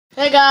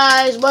Hey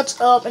guys, what's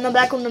up? And I'm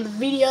back with another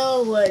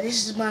video.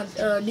 This is my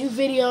new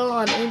video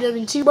on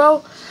mw2,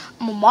 bro.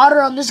 I'm a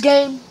modder on this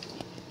game.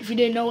 If you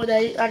didn't know what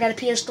that is, I got a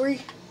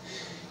PS3.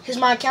 Here's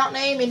my account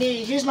name, and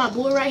then here's my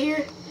boy right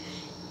here.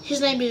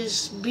 His name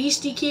is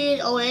Beastie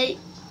Kid 08.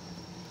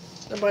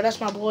 Bro, that's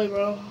my boy,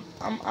 bro.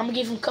 I'm gonna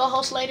give him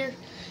co-host later.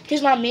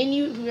 Here's my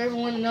menu. Whoever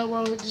want to know,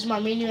 bro, this is my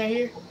menu right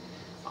here.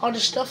 All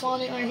the stuff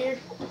on it right here.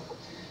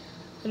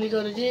 Let me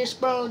go to this,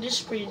 bro. This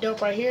is pretty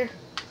dope right here.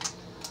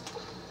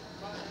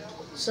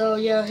 So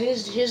yeah,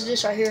 here's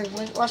this right here.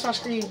 Watch my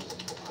screen.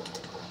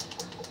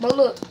 But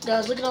look,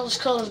 guys, look at all those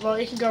colors, bro.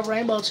 It can go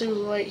rainbow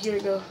too. Right here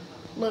it go.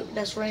 Look,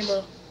 that's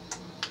rainbow.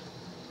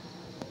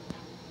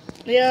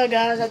 Yeah,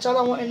 guys, that's all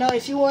I want to know.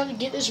 If you want to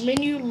get this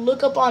menu,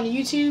 look up on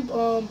YouTube.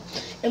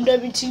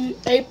 mw2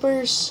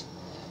 apers,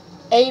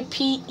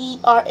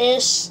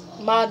 apers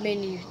mod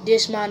menu.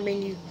 This mod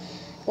menu.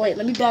 Wait,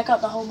 let me back up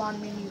the whole mod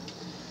menu.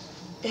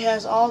 It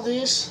has all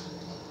this.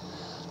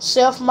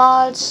 Self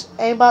mods,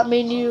 aimbot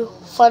menu,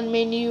 fun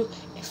menu,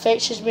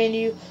 infectious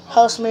menu,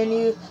 host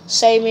menu,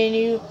 save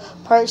menu,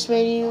 perks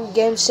menu,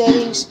 game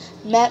settings,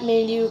 map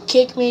menu,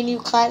 kick menu,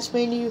 clients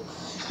menu,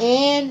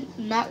 and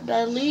not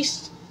the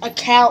least,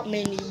 account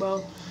menu,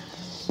 bro.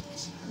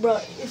 Bro,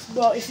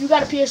 if you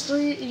got a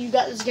PS3 and you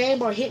got this game,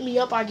 bro, hit me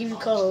up. I'll give you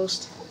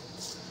co-host.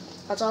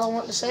 That's all I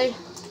want to say.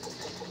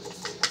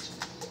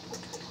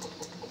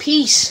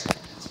 Peace.